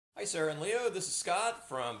Hi, Sarah and Leo. This is Scott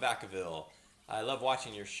from Vacaville. I love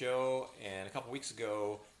watching your show, and a couple weeks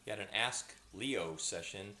ago, you had an Ask Leo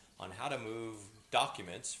session on how to move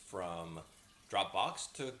documents from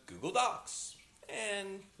Dropbox to Google Docs.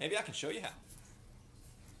 And maybe I can show you how.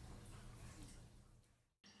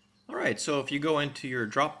 All right, so if you go into your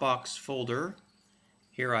Dropbox folder,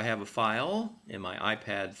 here I have a file in my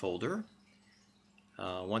iPad folder.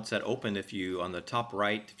 Once that opened, if you on the top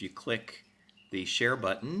right, if you click the share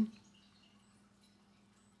button,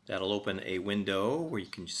 that'll open a window where you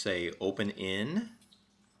can say open in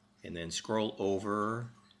and then scroll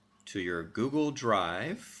over to your Google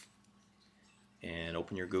Drive and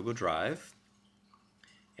open your Google Drive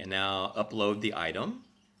and now upload the item,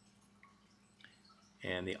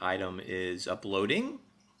 and the item is uploading,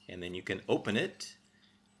 and then you can open it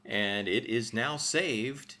and it is now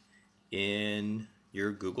saved in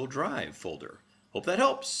your Google Drive folder. Hope that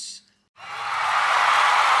helps.